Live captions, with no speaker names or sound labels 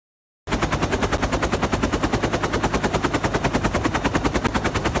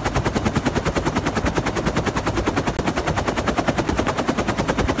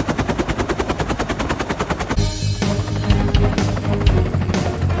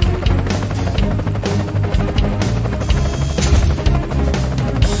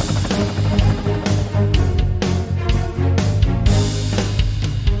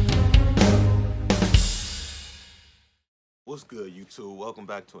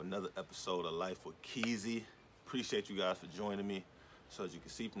back to another episode of Life with Keezy. Appreciate you guys for joining me. So as you can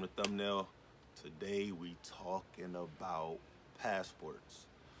see from the thumbnail, today we talking about passports,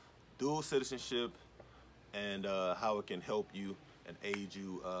 dual citizenship, and how it can help you and aid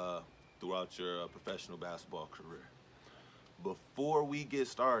you throughout your professional basketball career. Before we get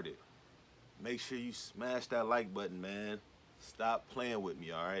started, make sure you smash that like button, man. Stop playing with me,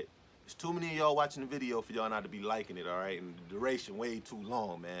 all right? There's too many of y'all watching the video for y'all not to be liking it, all right? And the duration way too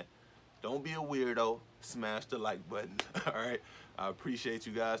long, man. Don't be a weirdo. Smash the like button, all right? I appreciate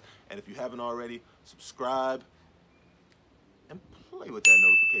you guys. And if you haven't already, subscribe and play with that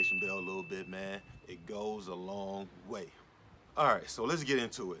notification bell a little bit, man. It goes a long way. All right, so let's get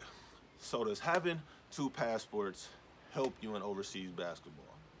into it. So does having two passports help you in overseas basketball?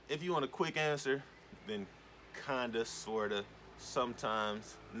 If you want a quick answer, then kinda, sorta,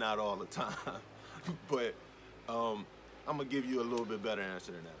 sometimes, not all the time. But I'm gonna give you a little bit better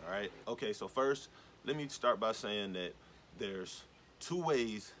answer than that, all right? Okay, so first, let me start by saying that there's two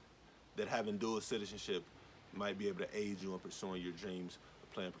ways that having dual citizenship might be able to aid you in pursuing your dreams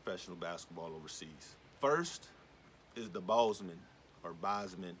of playing professional basketball overseas. First is the Bosman, or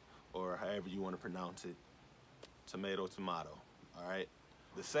Bosman, or however you want to pronounce it. Tomato, tomato, all right?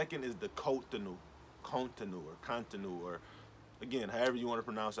 The second is the Cotonou, or again, however you want to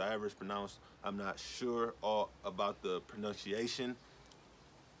pronounce it, however it's pronounced. I'm not sure all about the pronunciation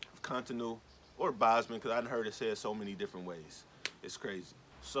of Cotonou or Bosman because I've heard it said so many different ways. It's crazy.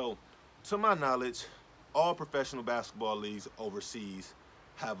 So, to my knowledge, all professional basketball leagues overseas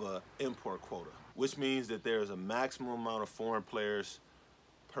have an import quota, which means that there's a maximum amount of foreign players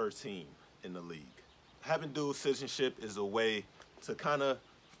per team in the league. Having dual citizenship is a way to kind of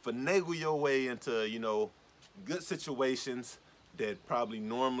finagle your way into, you know, good situations that probably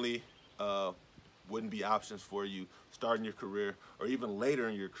normally wouldn't be options for you starting your career or even later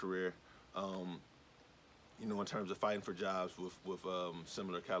in your career, you know, in terms of fighting for jobs with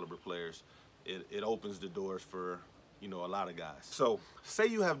similar caliber players. It opens the doors for, you know, a lot of guys. So say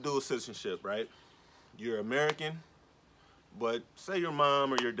you have dual citizenship, right? You're American, but say your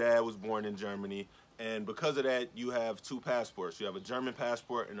mom or your dad was born in Germany, and because of that, you have two passports. You have a German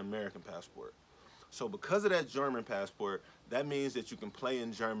passport and an American passport. So because of that German passport, that means that you can play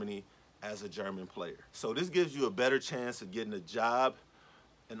in Germany as a German player. So this gives you a better chance of getting a job,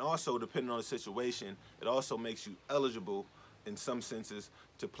 and also, depending on the situation, it also makes you eligible in some senses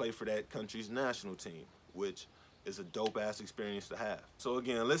to play for that country's national team, which is a dope-ass experience to have. So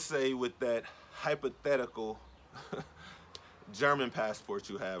again, let's say with that hypothetical German passport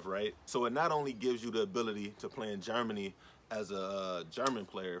you have, right? So it not only gives you the ability to play in Germany as a German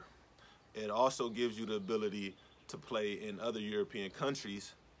player, it also gives you the ability to play in other European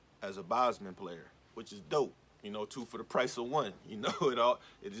countries as a Bosman player, which is dope. You know, two for the price of one. You know,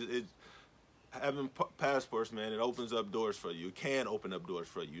 having passports, man, it opens up doors for you. It can open up doors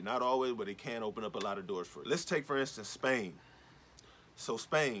for you. Not always, but it can open up a lot of doors for you. Let's take, for instance, Spain. So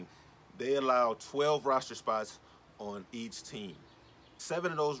Spain, they allow 12 roster spots on each team.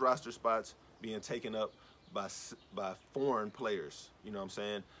 7 of those roster spots being taken up by foreign players, you know what I'm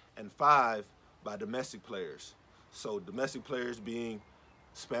saying? And 5 by domestic players. So domestic players being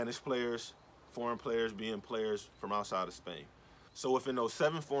Spanish players, foreign players being players from outside of Spain. So within those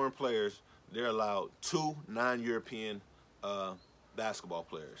 7 foreign players, they're allowed 2 non-European basketball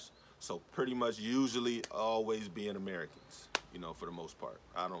players. So pretty much usually always being Americans, you know, for the most part.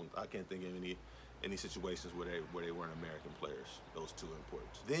 I can't think of any situations where they weren't American players, those 2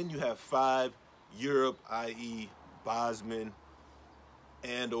 imports. Then you have 5 Europe, i.e. Bosman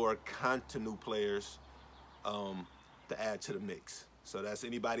and or Cotonou players to add to the mix. So that's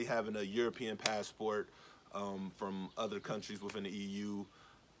anybody having a European passport from other countries within the EU,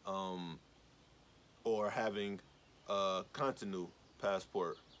 or having a Cotonou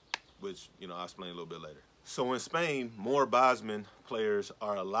passport, which, you know, I'll explain a little bit later. So in Spain, more Bosman players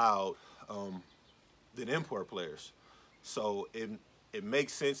are allowed than import players. So it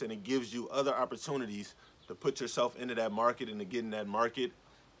makes sense, and it gives you other opportunities to put yourself into that market and to get in that market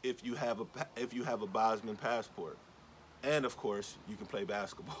if you have a Bosman passport. And of course, you can play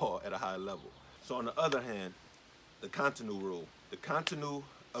basketball at a high level. So on the other hand, the Cotonou rule. The Cotonou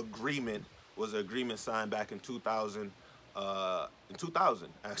agreement was an agreement signed back in 2000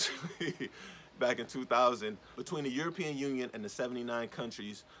 actually, back in 2000, between the European Union and the 79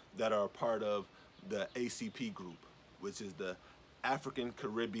 countries that are a part of the ACP group, which is the African,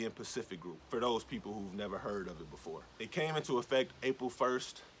 Caribbean, Pacific group, for those people who've never heard of it before. It came into effect April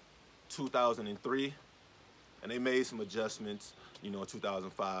 1st, 2003, and they made some adjustments, you know, in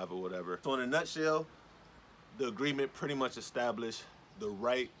 2005 or whatever. So in a nutshell, the agreement pretty much established the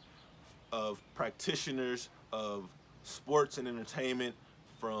right of practitioners of sports and entertainment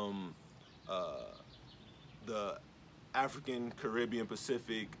from the African, Caribbean,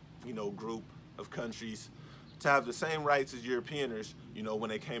 Pacific, you know, group of countries to have the same rights as Europeaners, you know, when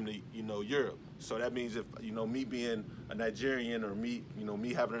they came to, you know, Europe. So that means if, you know, me being a Nigerian, or me, you know,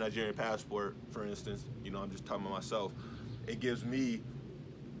 me having a Nigerian passport, for instance, you know, I'm just talking about myself, it gives me,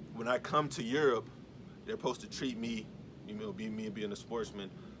 when I come to Europe, they're supposed to treat me, you know, me being a sportsman,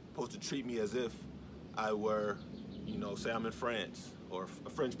 supposed to treat me as if I were, you know, say I'm in France, or a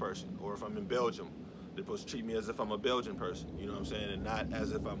French person, or if I'm in Belgium, they're supposed to treat me as if I'm a Belgian person, you know what I'm saying, and not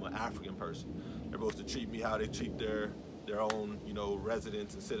as if I'm an African person. They're supposed to treat me how they treat their own, you know,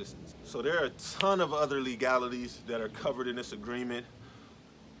 residents and citizens. So there are a ton of other legalities that are covered in this agreement.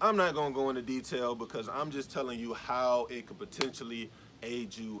 I'm not gonna go into detail because I'm just telling you how it could potentially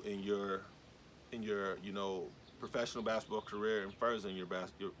aid you in your you know, professional basketball career and furthering your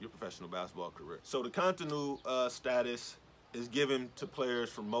professional basketball career. So the Cotonou status is given to players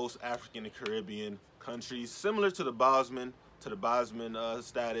from most African and Caribbean countries, similar to the Bosman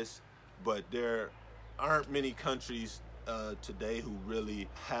status, but there aren't many countries today who really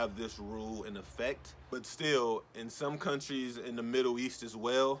have this rule in effect. But still, in some countries in the Middle East as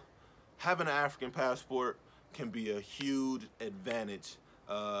well, having an African passport can be a huge advantage.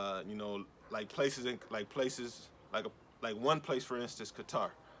 You know, like one place, for instance,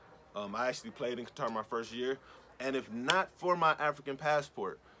 Qatar. I actually played in Qatar my first year, and if not for my African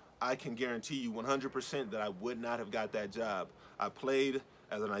passport, I can guarantee you 100% that I would not have got that job. I played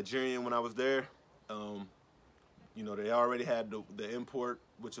as a Nigerian when I was there. You know, they already had the import,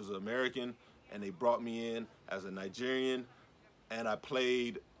 which was American, and they brought me in as a Nigerian, and I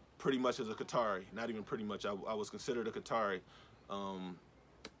played pretty much as a Qatari. Not even pretty much, I was considered a Qatari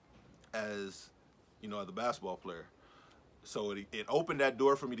as, you know, as a basketball player. So it opened that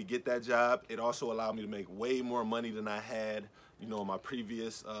door for me to get that job. It also allowed me to make way more money than I had, you know, in my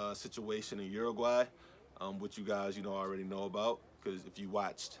previous situation in Uruguay, which you guys, you know, already know about. Because if you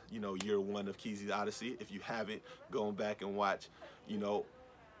watched, you know, year one of Keezy's Odyssey, if you haven't, go back and watch, you know,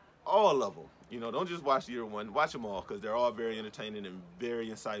 all of them. You know, don't just watch year one, watch them all, because they're all very entertaining and very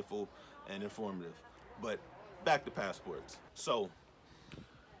insightful and informative. But back to passports. So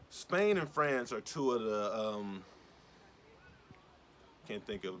Spain and France are two of the, can't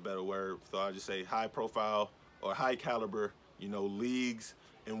think of a better word, so I'll just say high profile or high caliber, you know, leagues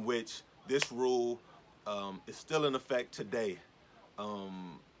in which this rule is still in effect today.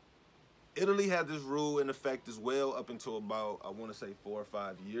 Italy had this rule in effect as well up until about, I want to say 4 or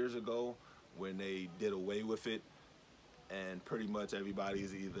 5 years ago, when they did away with it, and pretty much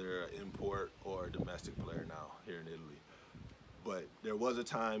everybody's either an import or a domestic player now here in Italy. But there was a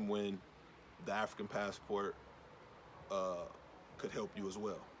time when the African passport could help you as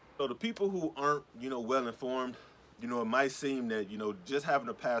well. So the people who aren't, you know, well informed, you know, it might seem that, you know, just having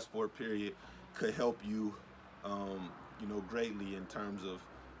a passport period could help you, you know, greatly in terms of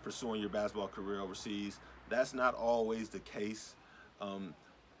pursuing your basketball career overseas. That's not always the case.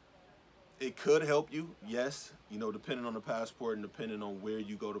 It could help you, yes, you know, depending on the passport and depending on where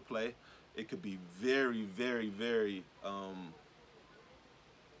you go to play. It could be very, very, very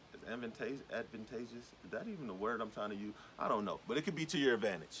advantageous. Is that even the word I'm trying to use? I don't know, but it could be to your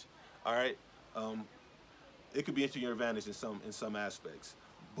advantage. All right, it could be to your advantage in some aspects.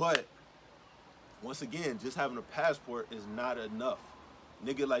 But once again, just having a passport is not enough.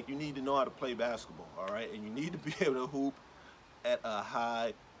 Nigga, like, you need to know how to play basketball, all right? And you need to be able to hoop at a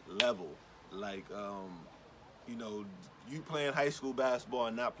high level. Like, you know, you playing high school basketball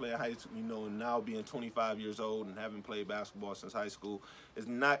and not playing high school, you know, and now being 25 years old and having played basketball since high school is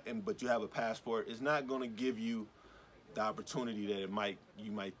not, but you have a passport, it's not going to give you the opportunity that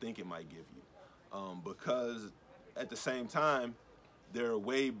you might think it might give you. Because at the same time, there are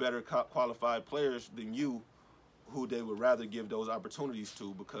way better qualified players than you who they would rather give those opportunities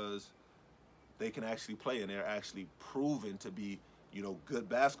to, because they can actually play and they're actually proven to be, you know, good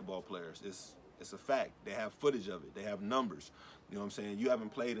basketball players. It's a fact. They have footage of it. They have numbers. You know what I'm saying? You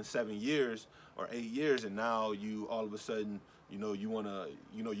haven't played in 7 years or 8 years, and now you all of a sudden, you know, you want to,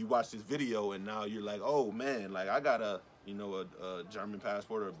 you know, you watch this video and now you're like, oh man, like, I got a, you know, a German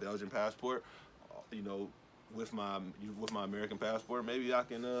passport or a Belgian passport, you know, with my American passport, maybe I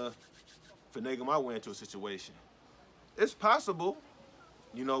can finagle my way into a situation. It's possible,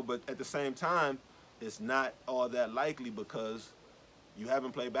 you know, but at the same time, it's not all that likely, because you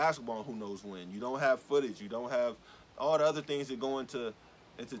haven't played basketball in who knows when. You don't have footage. You don't have all the other things that go into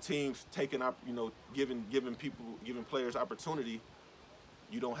teams taking up, you know, giving players opportunity.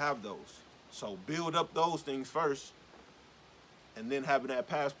 You don't have those. So build up those things first, and then having that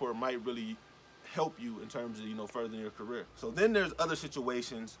passport might really help you in terms of, you know, furthering your career. So then there's other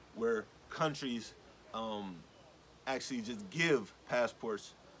situations where countries actually just give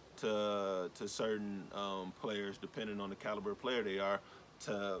passports to certain players, depending on the caliber of player they are,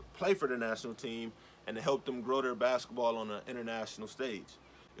 to play for the national team and to help them grow their basketball on an international stage.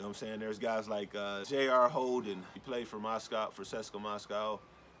 You know what I'm saying? There's guys like J.R. Holden. He played for Moscow, for CSKA Moscow.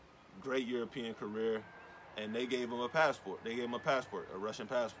 Great European career. And they gave him a passport. They gave him a passport, a Russian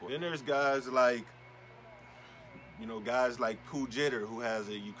passport. Then there's guys like, you know, guys like Pujitter, who has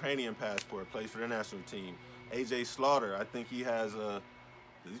a Ukrainian passport, plays for the national team. AJ Slaughter, I think he has a,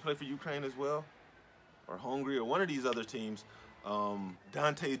 does he play for Ukraine as well? Or Hungary, or one of these other teams.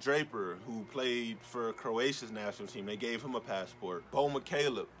 Dante Draper, who played for Croatia's national team, they gave him a passport. Bo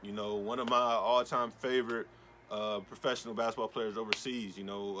McCaleb, you know, one of my all-time favorite professional basketball players overseas, you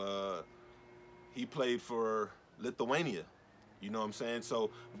know, he played for Lithuania, you know what I'm saying? So,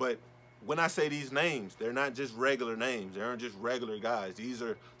 but when I say these names, they're not just regular names. They aren't just regular guys. These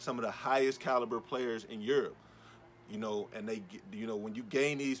are some of the highest caliber players in Europe, you know, and they, you know, when you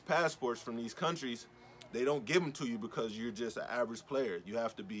gain these passports from these countries, they don't give them to you because you're just an average player. You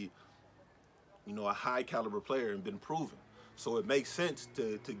have to be, you know, a high caliber player and been proven. So it makes sense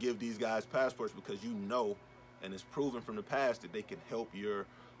to give these guys passports because you know, and it's proven from the past that they can help your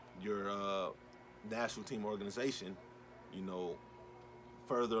national team organization, you know,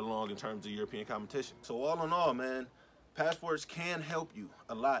 further along in terms of European competition. So all in all, man, passports can help you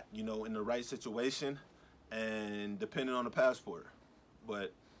a lot, you know, in the right situation and depending on the passport.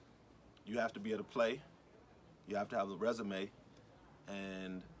 But you have to be able to play. You have to have a resume,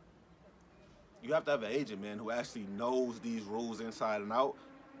 and you have to have an agent, man, who actually knows these rules inside and out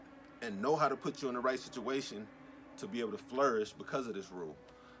and know how to put you in the right situation to be able to flourish because of this rule.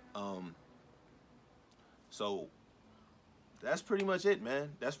 So that's pretty much it, man.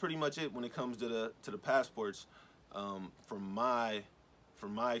 That's pretty much it when it comes to the passports. From my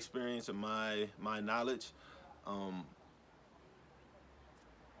experience and my knowledge,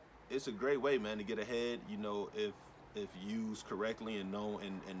 it's a great way, man, to get ahead. You know, if used correctly and known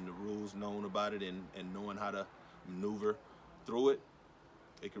and the rules known about it and knowing how to maneuver through it,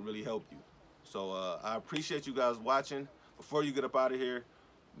 it can really help you. So I appreciate you guys watching. Before you get up out of here,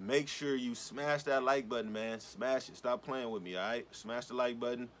 make sure you smash that like button, man. Smash it. Stop playing with me, all right? Smash the like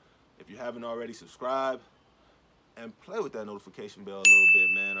button. If you haven't already, subscribe. And play with that notification bell a little bit,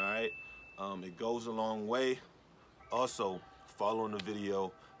 man, all right? It goes a long way. Also, following the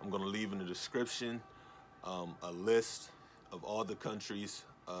video, I'm going to leave in the description a list of all the countries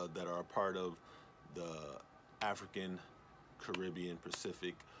that are a part of the African, Caribbean,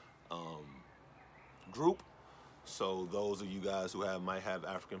 Pacific group. So those of you guys who might have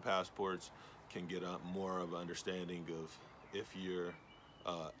African passports can get more of an understanding of if you're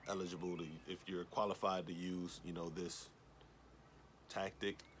eligible to, if you're qualified to use, you know, this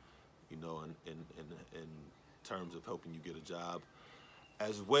tactic, you know, in terms of helping you get a job,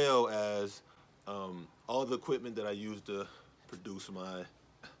 as well as all the equipment that I use to produce my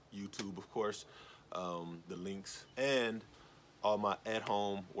YouTube, of course, the links, and all my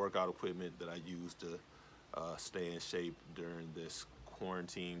at-home workout equipment that I use to stay in shape during this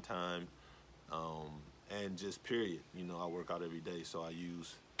quarantine time, and just period. You know, I work out every day, so I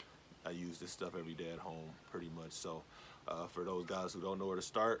use this stuff every day at home, pretty much. So for those guys who don't know where to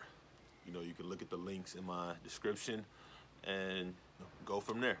start, you know, you can look at the links in my description and go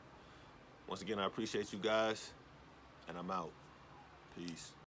from there. Once again, I appreciate you guys, and I'm out. Peace.